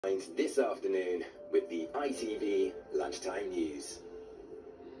This afternoon with the ITV Lunchtime News.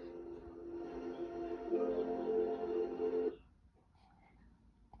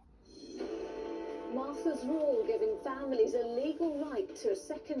 Martha's rule giving families a legal right to a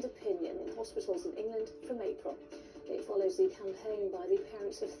second opinion in hospitals in England from April. It follows the campaign by the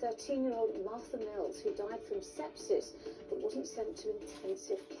parents of 13-year-old Martha Mills, who died from sepsis but wasn't sent to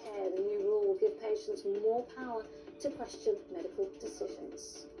intensive care. The new rule will give patients more power to question medical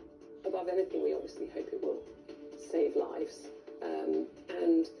decisions. Above anything, we obviously hope it will save lives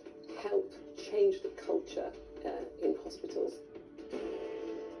and help change the culture in hospitals.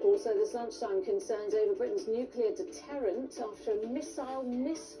 Also, this lunchtime concerns over Britain's nuclear deterrent after a missile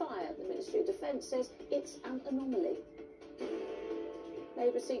misfire. The Ministry of Defence says it's an anomaly.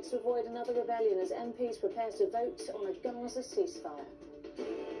 Labour seeks to avoid another rebellion as MPs prepare to vote on a Gaza ceasefire.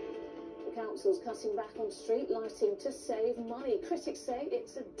 The council's cutting back on street lighting to save money. Critics say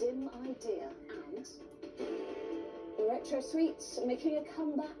it's a dim idea. And the retro suites making a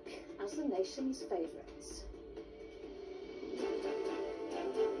comeback as the nation's favourites.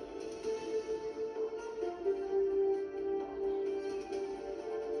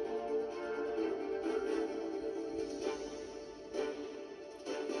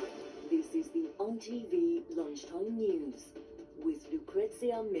 This is the ITV Lunchtime News with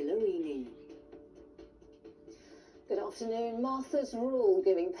Lucrezia Millarini. Good afternoon. Martha's rule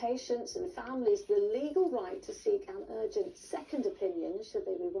giving patients and families the legal right to seek an urgent second opinion should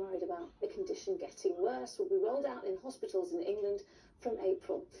they be worried about the condition getting worse will be rolled out in hospitals in England from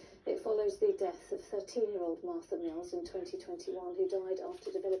April. It follows the death of 13-year-old Martha Mills in 2021, who died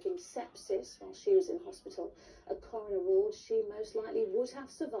after developing sepsis while she was in hospital. A coroner ruled she most likely would have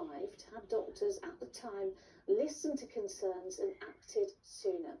survived had doctors at the time listened to concerns and acted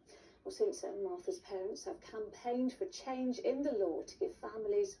sooner. Well, since then, Martha's parents have campaigned for change in the law to give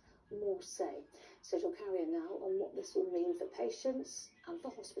families more say. So she'll carry on now on what this will mean for patients and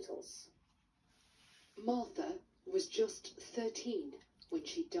for hospitals. Martha was just 13 when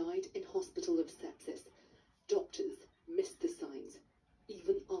she died in hospital of sepsis. Doctors missed the signs,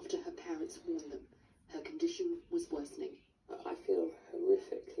 even after her parents warned them. Her condition was worsening. I feel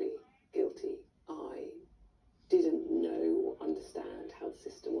horrifically guilty. I didn't know or understand how the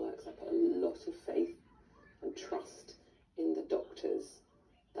system works. I put a lot of faith and trust in the doctors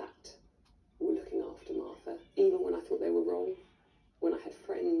that were looking after Martha, even when I thought they were wrong. When I had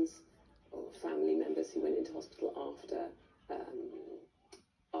friends or family members who went into hospital after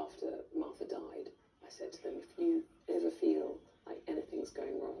Martha died, I said to them, if you ever feel like anything's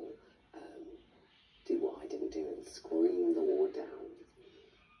going wrong, do what I didn't do and scream the ward down.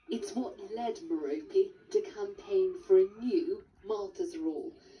 It's what led Millarini to campaign for a new Martha's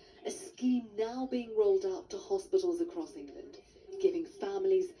Rule, a scheme now being rolled out to hospitals across England, giving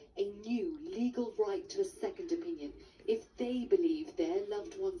families a new legal right to a second opinion if they believe their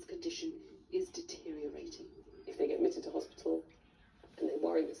loved one's condition is deteriorating. If they get admitted to hospital and they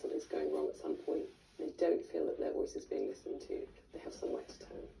worry that something's going wrong at some point, they don't feel that their voice is being listened to, they have somewhere to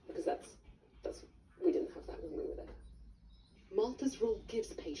turn, because we didn't have that when we were there. Martha's Rule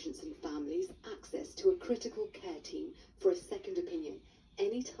gives patients and families access to a critical care team for a second opinion,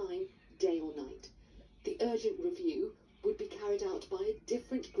 anytime, day or night. The urgent review would be carried out by a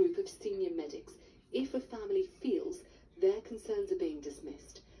different group of senior medics if a family feels their concerns are being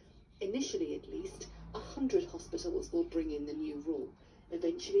dismissed. Initially, at least, 100 hospitals will bring in the new rule,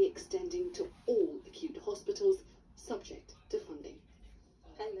 eventually extending to all acute hospitals, subject to funding.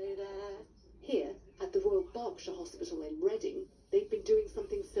 Hello there. Here, at the Royal Berkshire Hospital in Reading, they've been doing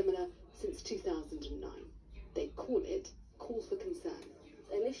something similar since 2009. They call it Call for Concern.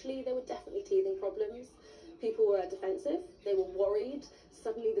 Initially, there were definitely teething problems. People were defensive, they were worried.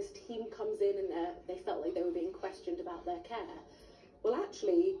 Suddenly this team comes in and they felt like they were being questioned about their care. Well,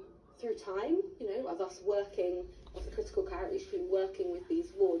 actually, through time, of us working, of the critical care outreach team working with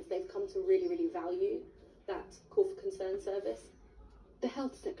these wards, they've come to really, really value that Call for Concern service. The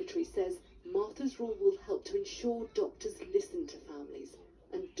Health Secretary says Martha's Rule will help to ensure doctors listen to families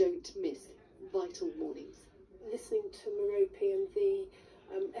and don't miss vital warnings. Listening to Millarini and the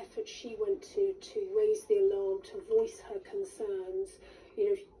effort she went to raise the alarm, to voice her concerns,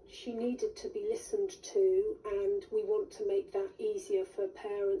 she needed to be listened to, and we want to make that easier for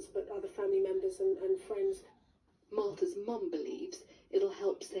parents but other family members and friends. Martha's mum believes it'll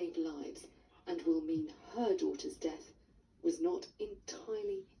help save lives and will mean her daughter's death was not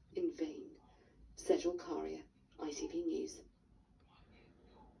entirely in vain. Sejal Karia, ITV News.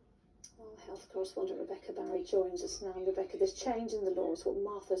 Well, health correspondent Rebecca Barry joins us now. And Rebecca, this change in the law is what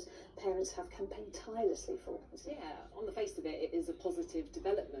Martha's parents have campaigned tirelessly for. Yeah, on the face of it, it is a positive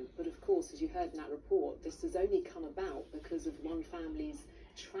development. But of course, as you heard in that report, this has only come about because of one family's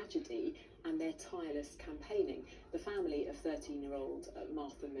tragedy and their tireless campaigning. The family of 13-year-old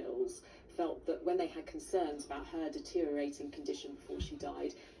Martha Mills felt that when they had concerns about her deteriorating condition before she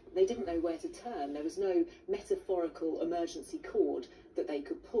died, they didn't know where to turn. There was no metaphorical emergency cord that they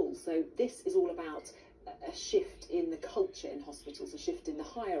could pull. So this is all about a shift in the culture in hospitals, a shift in the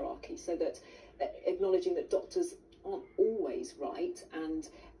hierarchy, so that acknowledging that doctors aren't always right, and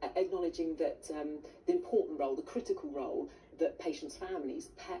acknowledging that the important role, the critical role that patients' families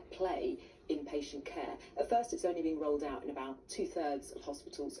play in patient care. At first, it's only being rolled out in about 2/3 of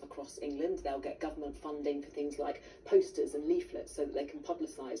hospitals across England. They'll get government funding for things like posters and leaflets so that they can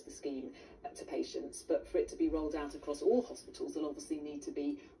publicise the scheme to patients. But for it to be rolled out across all hospitals, there'll obviously need to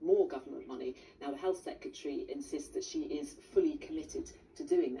be more government money. Now, the Health Secretary insists that she is fully committed to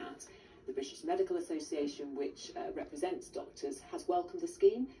doing that. The British Medical Association, which represents doctors, has welcomed the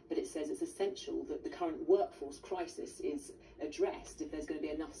scheme, but it says it's essential that the current workforce crisis is addressed if there's going to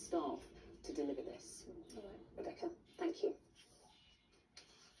be enough staff to deliver this. All right, Rebecca, thank you.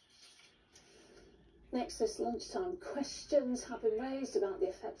 Next, this lunchtime, questions have been raised about the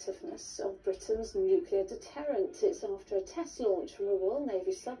effectiveness of Britain's nuclear deterrent. It's after a test launch from a Royal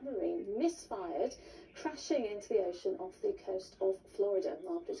Navy submarine misfired, crashing into the ocean off the coast of Florida.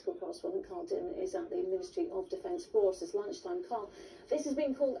 Our political correspondent Carl Din is at the Ministry of Defence Forces. Lunchtime, Carl, this has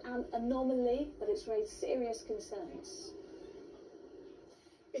been called an anomaly, but it's raised serious concerns.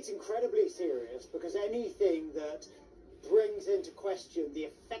 It's incredibly serious because anything that brings into question the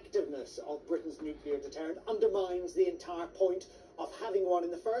effectiveness of Britain's nuclear deterrent undermines the entire point of having one in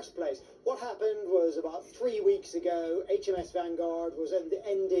the first place. What happened was about 3 weeks ago, HMS Vanguard was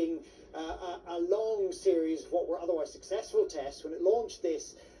ending a long series of what were otherwise successful tests when it launched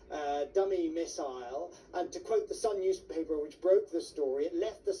this dummy missile, and to quote the Sun newspaper which broke the story, it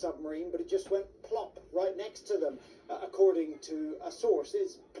left the submarine but it just went plop right next to them, according to a source.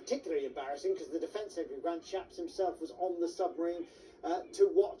 It's particularly embarrassing because the Defence Secretary Grant Shapps himself was on the submarine to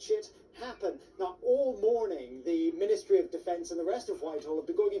watch it happen. Now, all morning the Ministry of Defence and the rest of Whitehall have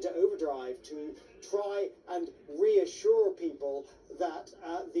been going into overdrive to try and reassure people that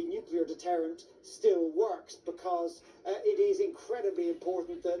the nuclear deterrent still works, because it is incredibly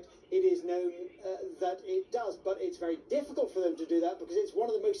important that it is known that it does. But it's very difficult for them to do that because it's one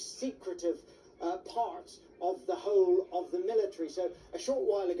of the most secretive parts of the whole of the military. So a short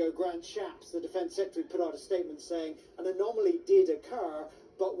while ago, Grant Shapps, the Defence Secretary, put out a statement saying an anomaly did occur,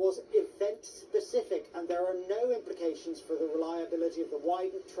 but was event specific, and there are no implications for the reliability of the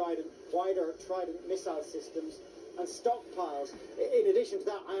wider Trident missile systems and stockpiles. In addition to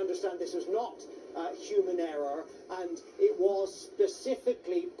that, I understand this was not human error, and it was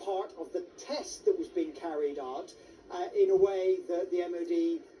specifically part of the test that was being carried out in a way that the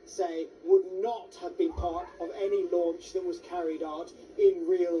MOD say would not have been part of any launch that was carried out in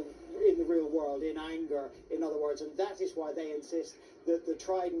the real world, in anger, in other words. And that is why they insist that the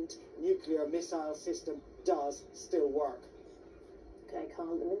Trident nuclear missile system does still work. Okay,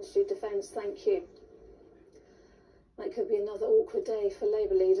 Carl, the Ministry of Defence, thank you. That could be another awkward day for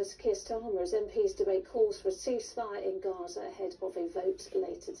Labour leader Keir Starmer as MPs debate calls for a ceasefire in Gaza ahead of a vote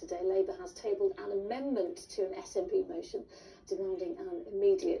later today. Labour has tabled an amendment to an SNP motion demanding an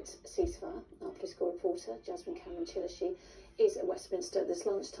immediate ceasefire. Our political reporter, Jasmine Cameron-Chilashi, is at Westminster this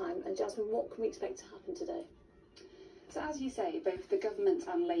lunchtime. And Jasmine, what can we expect to happen today? So as you say, both the government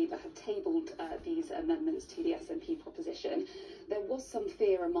and Labour have tabled these amendments to the SNP proposition. There was some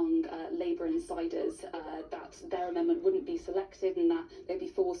fear among Labour insiders that their amendment wouldn't be selected and that they'd be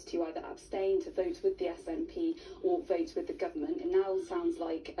forced to either abstain, to vote with the SNP or vote with the government. It now sounds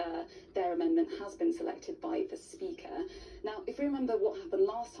like their amendment has been selected by the Speaker. Now, if we remember what happened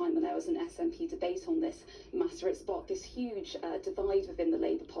last time when there was an SNP debate on this matter, it sparked this huge divide within the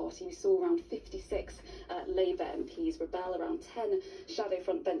Labour Party. We saw around 56 Labour MPs rebel, around 10 shadow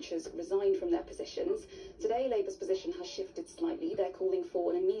frontbenchers resign from their positions. Today, Labour's position has shifted slightly. They're calling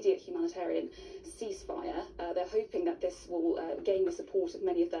for an immediate humanitarian ceasefire. They're hoping that this will gain the support of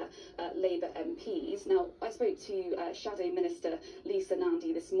many of their Labour MPs. Now, I spoke to Shadow Minister Lisa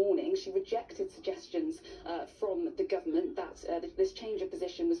Nandy this morning. She rejected suggestions from the government that this change of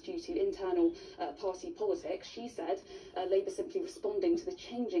position was due to internal party politics. She said Labour simply responding to the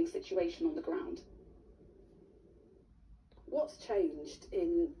changing situation on the ground. What's changed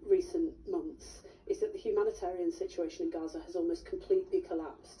in recent months is that the humanitarian situation in Gaza has almost completely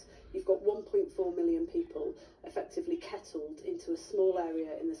collapsed. You've got 1.4 million people effectively kettled into a small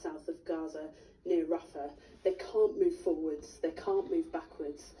area in the south of Gaza near Rafah. They can't move forwards, they can't move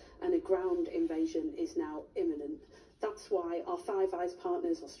backwards, and a ground invasion is now imminent. That's why our Five Eyes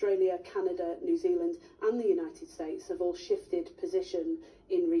partners, Australia, Canada, New Zealand and the United States, have all shifted position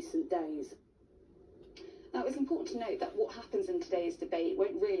in recent days. Now, it's important to note that what happens in today's debate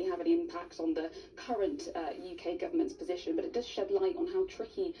won't really have any impact on the current UK government's position, but it does shed light on how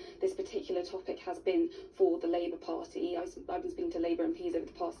tricky this particular topic has been for the Labour Party. I've been speaking to Labour MPs over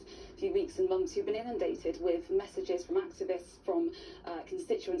the past few weeks and months who've been inundated with messages from activists, from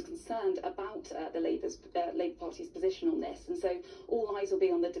constituents concerned about the Labour Party's position on this. And so all eyes will be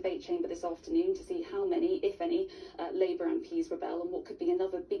on the debate chamber this afternoon to see how many, if any, Labour MPs rebel and what could be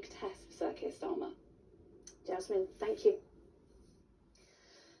another big test for Sir Keir Starmer. Jasmine, thank you.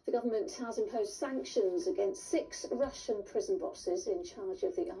 The government has imposed sanctions against 6 Russian prison bosses in charge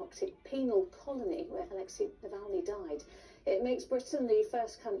of the Arctic penal colony where Alexei Navalny died. It makes Britain the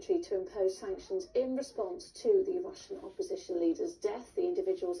first country to impose sanctions in response to the Russian opposition leader's death. The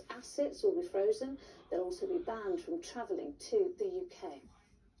individual's assets will be frozen. They'll also be banned from travelling to the UK.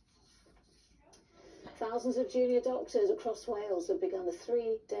 Thousands of junior doctors across Wales have begun a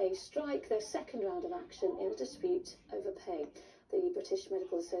 3-day strike, their second round of action in a dispute over pay. The British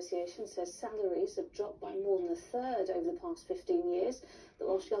Medical Association says salaries have dropped by more than a third over the past 15 years. The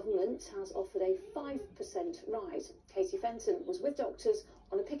Welsh Government has offered a 5% rise. Katie Fenton was with doctors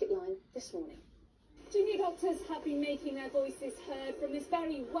on a picket line this morning. Junior doctors have been making their voices heard from this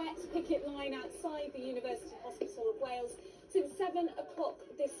very wet picket line outside the University Hospital of Wales since 7 o'clock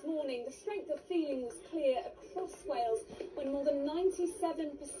this morning. The strength of feeling was clear across Wales when more than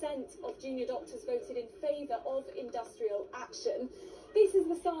 97% of junior doctors voted in favour of industrial action. This is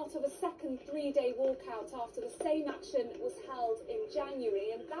the start of a second 3-day walkout after the same action was held in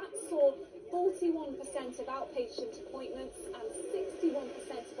January, and that saw 41% of outpatient appointments and 61%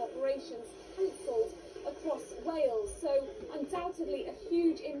 of operations cancelled across Wales. So undoubtedly a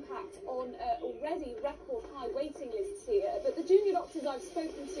huge impact on already record high waiting lists here. But the junior doctors I've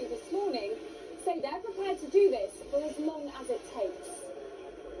spoken to this morning say they're prepared to do this for as long as it takes.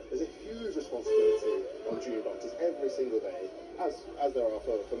 There's a huge responsibility on junior doctors every single day, as there are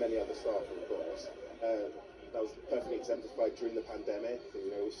for many other staff, of course. That was perfectly exemplified during the pandemic.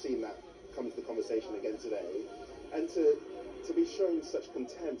 We've seen that come to the conversation again today. And to be shown such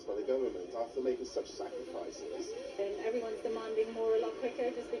contempt by the government after making such sacrifices. And everyone's demanding more a lot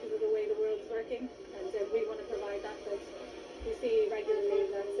quicker just because of the way the world's working, and we want to provide that, but we see regularly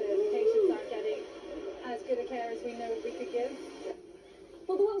that patients aren't getting as good a care as we know we could give.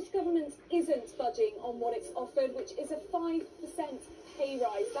 Well, the Welsh Government isn't budging on what it's offered, which is a 5% pay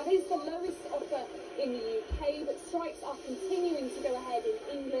rise. That is the lowest offer in the UK, but strikes are continuing to go ahead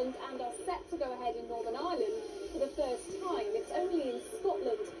in England and are set to go ahead in Northern Ireland for the first time. It's only in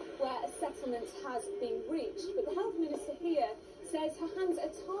Scotland where a settlement has been reached, but the health minister here says her hands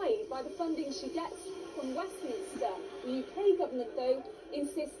are tied by the funding she gets from Westminster. The UK government, though,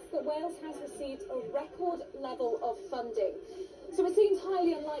 insists that Wales has received a record level of funding. So it seems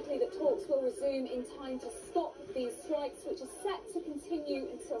highly unlikely that talks will resume in time to stop these strikes, which are set to continue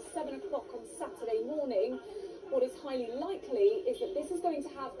until 7 o'clock on Saturday morning. What is highly likely is that this is going to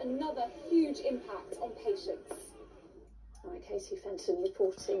have another huge impact on patients. All right, Katie Fenton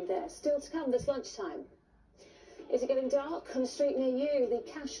reporting there. Still to come this lunchtime. Is it getting dark on a street near you? The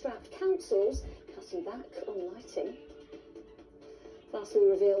cash-strapped councils cutting back on lighting. Plus, we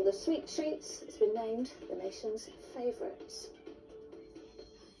reveal the sweet treats that's been named the nation's favourites.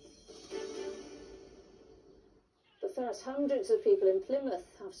 But first, hundreds of people in Plymouth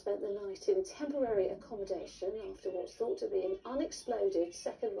have spent the night in temporary accommodation after what's thought to be an unexploded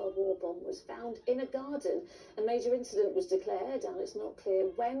Second World War bomb was found in a garden. A major incident was declared, and it's not clear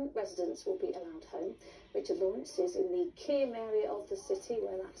when residents will be allowed home. Richard Lawrence is in the Keam area of the city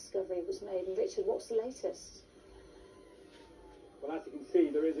where that discovery was made. And Richard, what's the latest? Well, as you can see,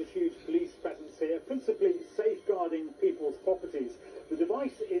 there is a huge police presence here, principally safeguarding people's properties. The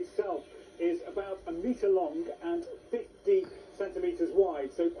device itself is about a metre long and 50 centimetres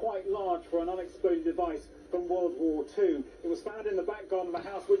wide, so quite large for an unexploded device from World War II. It was found in the back garden of a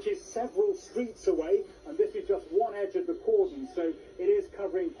house which is several streets away, and this is just one edge of the cordon, so it is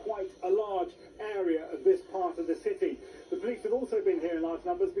covering quite a large area of this part of the city. The police have also been here in large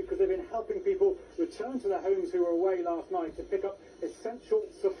numbers because they've been helping people return to their homes who were away last night to pick up essential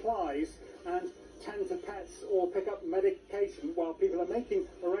supplies and tend to pets or pick up medication while people are making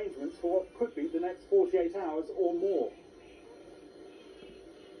arrangements for what could be the next 48 hours or more.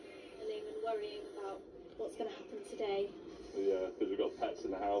 And worrying about what's going to happen today. Yeah, because we've got pets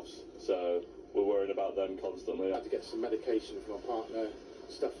in the house, so we're worried about them constantly. I had to get some medication for my partner,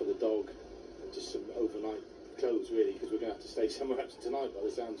 stuff for the dog, and just some overnight clothes really, because we're going to have to stay somewhere else tonight by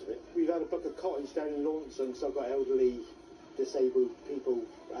the sounds of it. We've had to book a cottage down in Launceston, so I've got elderly, disabled people,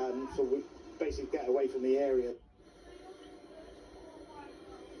 so we basically get away from the area.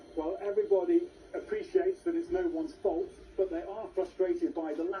 Well, everybody appreciates that it's no one's fault, but they are frustrated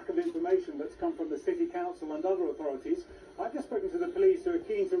by the lack of information that's come from the City Council and other authorities. I've just spoken to the police, who are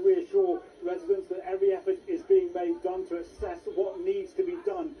keen to reassure residents that every effort is being done to assess what needs to be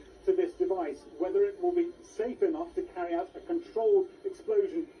done to this device, whether it will be safe enough to carry out a controlled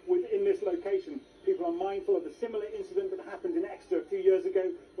explosion within this location. People are mindful of a similar incident that happened in Exeter a few years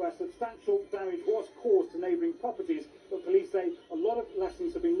ago, where substantial damage was caused to neighbouring properties, but police say a lot of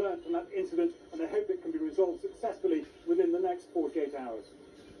lessons have been learned from that incident, and they hope it can be resolved successfully within the next 48 hours.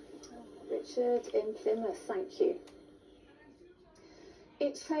 Richard in Plymouth, thank you.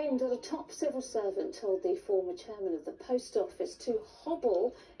 It's claimed that a top civil servant told the former chairman of the post office to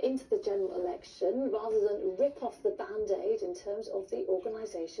hobble into the general election rather than rip off the band-aid in terms of the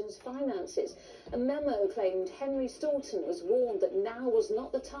organisation's finances. A memo claimed Henry Staunton was warned that now was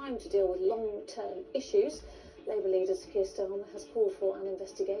not the time to deal with long-term issues. Labour leader Keir Starmer has called for an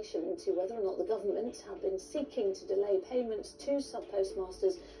investigation into whether or not the government have been seeking to delay payments to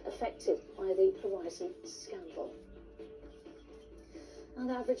sub-postmasters affected by the Horizon scandal. And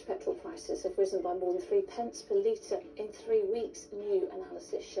average petrol prices have risen by more than 3 pence per litre in 3 weeks, new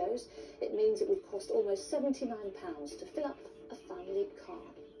analysis shows. It means it would cost almost £79 to fill up a family car.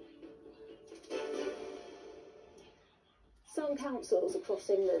 Some councils across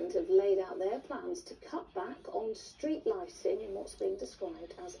England have laid out their plans to cut back on street lighting in what's being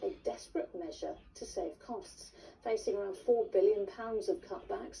described as a desperate measure to save costs. Facing around £4 billion of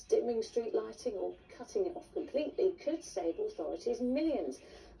cutbacks, dimming street lighting or cutting it off completely could save authorities millions.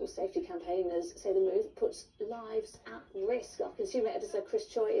 Well, safety campaigners say the move puts lives at risk. Our consumer editor Chris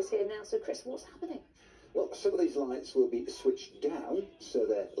Choi is here now. So Chris, what's happening? Well, some of these lights will be switched down, so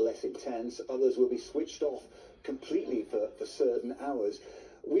they're less intense. Others will be switched off completely for certain hours.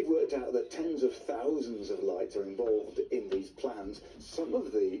 We've worked out that tens of thousands of lights are involved in these plans. Some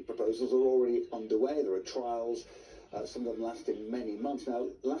of the proposals are already underway. There are trials, some of them lasting many months. Now,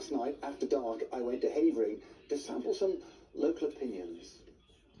 last night after dark, I went to Havering to sample some local opinions.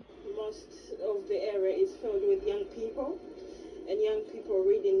 Most of the area is filled with young people, and young people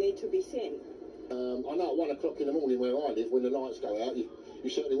really need to be seen. I know at 1 o'clock in the morning where I live, when the lights go out, you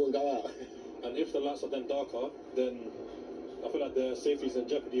certainly wouldn't go out. And if the lights are then darker, then I feel like the safety is in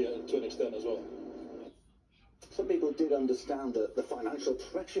jeopardy to an extent as well. Some people did understand the financial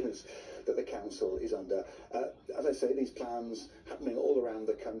pressures that the council is under. As I say, these plans happening all around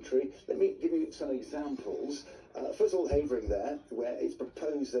the country. Let me give you some examples. First of all, Havering there, where it's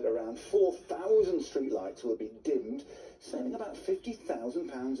proposed that around 4,000 streetlights will be dimmed, saving about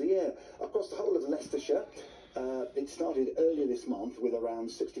 £50,000 a year. Across the whole of Leicestershire, it started earlier this month with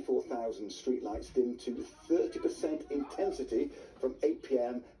around 64,000 streetlights dimmed to 30% intensity from 8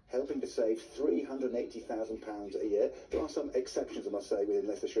 p.m, helping to save £380,000 a year. There are some exceptions, I must say, within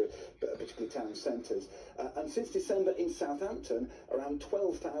Leicestershire, particularly town centres. And since December in Southampton, around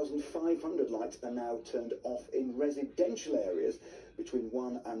 12,500 lights are now turned off in residential areas between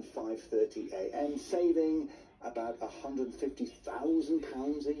 1 and 5:30 a.m, saving about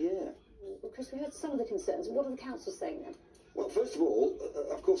 £150,000 a year. Because we heard some of the concerns. What are the councils saying then? Well, first of all,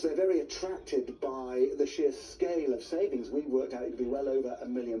 of course, they're very attracted by the sheer scale of savings. We worked out it would be well over £1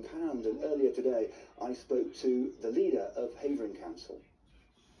 million. And earlier today, I spoke to the leader of Havering Council.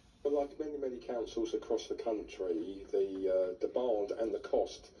 But like many councils across the country, the demand and the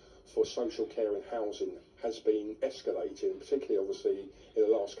cost for social care and housing has been escalating, particularly obviously in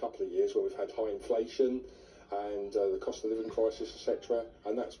the last couple of years where we've had high inflation and the cost of living crisis, etc.,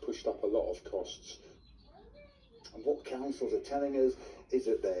 and that's pushed up a lot of costs. And what councils are telling us is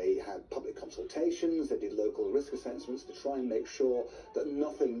that they had public consultations, they did local risk assessments to try and make sure that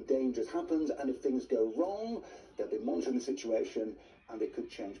nothing dangerous happens, and if things go wrong, they'll be monitoring the situation and they could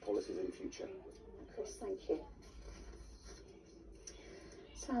change policies in the future. Chris, thank you.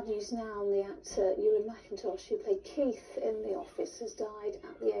 Sad news now, the actor Ewan McIntosh, who played Keith in The Office, has died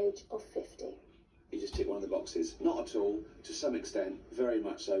at the age of 50. You just tick one of the boxes. Not at all, to some extent, very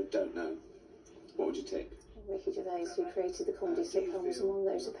much so, don't know. What would you tick? Ricky Gervais, who created the comedy sitcom, was among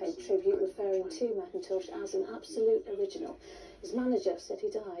those who paid tribute, referring to McIntosh as an absolute original. His manager said he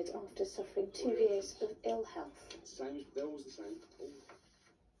died after suffering 2 years of ill health. Same, they're always the same.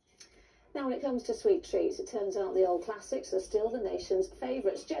 Now, when it comes to sweet treats, it turns out the old classics are still the nation's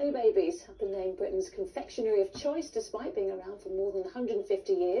favourites. Jelly Babies have been named Britain's confectionery of choice despite being around for more than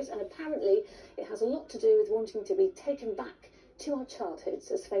 150 years, and apparently it has a lot to do with wanting to be taken back to our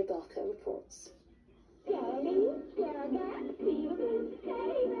childhoods, as Faye Barker reports.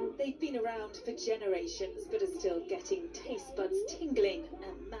 They've been around for generations, but are still getting taste buds tingling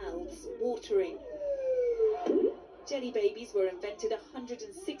and mouths watering. Jelly Babies were invented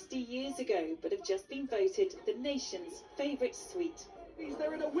 160 years ago, but have just been voted the nation's favourite sweet.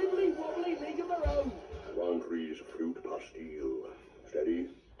 They're in a wibbly-wobbly league of their own. Grand fruit pastille. Steady.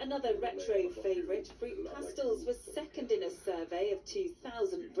 Another retro favourite, fruit pastels, was second in a survey of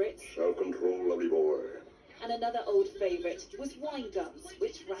 2,000 Brits. Self-control, lovely boy. And another old favourite was wine gums,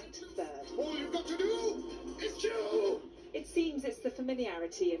 which ranked third. All you've got to do is chew. It seems it's the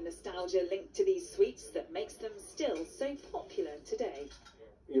familiarity and nostalgia linked to these sweets that makes them still so popular today.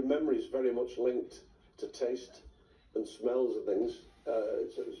 Your memory is very much linked to taste and smells and things.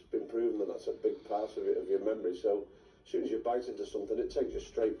 It's been proven that that's a big part of it, of your memory. So as soon as you bite into something, it takes you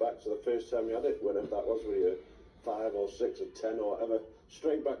straight back to the first time you had it, whenever that was, when you were 5 or 6 or 10 or whatever.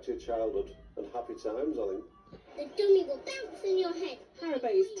 Straight back to your childhood and happy times, I think. The gummy will bounce in your head.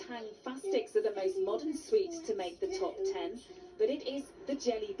 Haribo's Tang Fastics are the most modern sweet to make the top 10, but it is the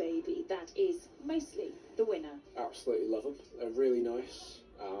Jelly Baby that is mostly the winner. Absolutely love them. They're really nice.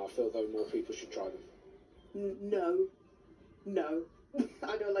 I feel though more people should try them. No.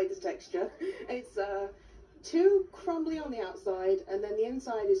 I don't like this texture. It's too crumbly on the outside, and then the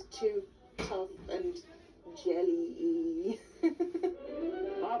inside is too tough and jelly-y.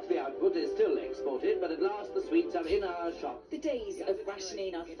 Half the output is still exported, but at last the sweets are in our shop. The days of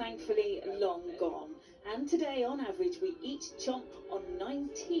rationing are thankfully long gone, and today on average we each chomp on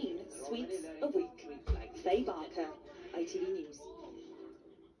 19 sweets a week. Faye Barker, ITV News.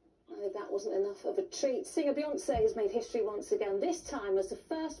 If that wasn't enough of a treat, singer Beyonce has made history once again, this time as the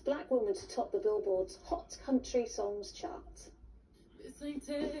first black woman to top the Billboard's Hot Country Songs chart. This ain't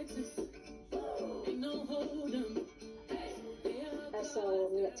Texas. Ain't no hold'em. Her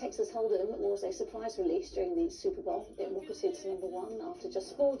song Texas Hold'em was a surprise release during the Super Bowl. It rocketed to #1 after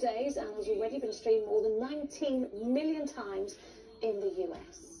just 4 days and has already been streamed more than 19 million times in the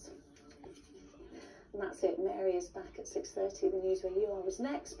US. And that's it. Mary is back at 6:30. The news where you are is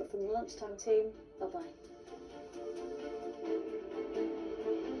next, but from the Lunchtime team, bye-bye.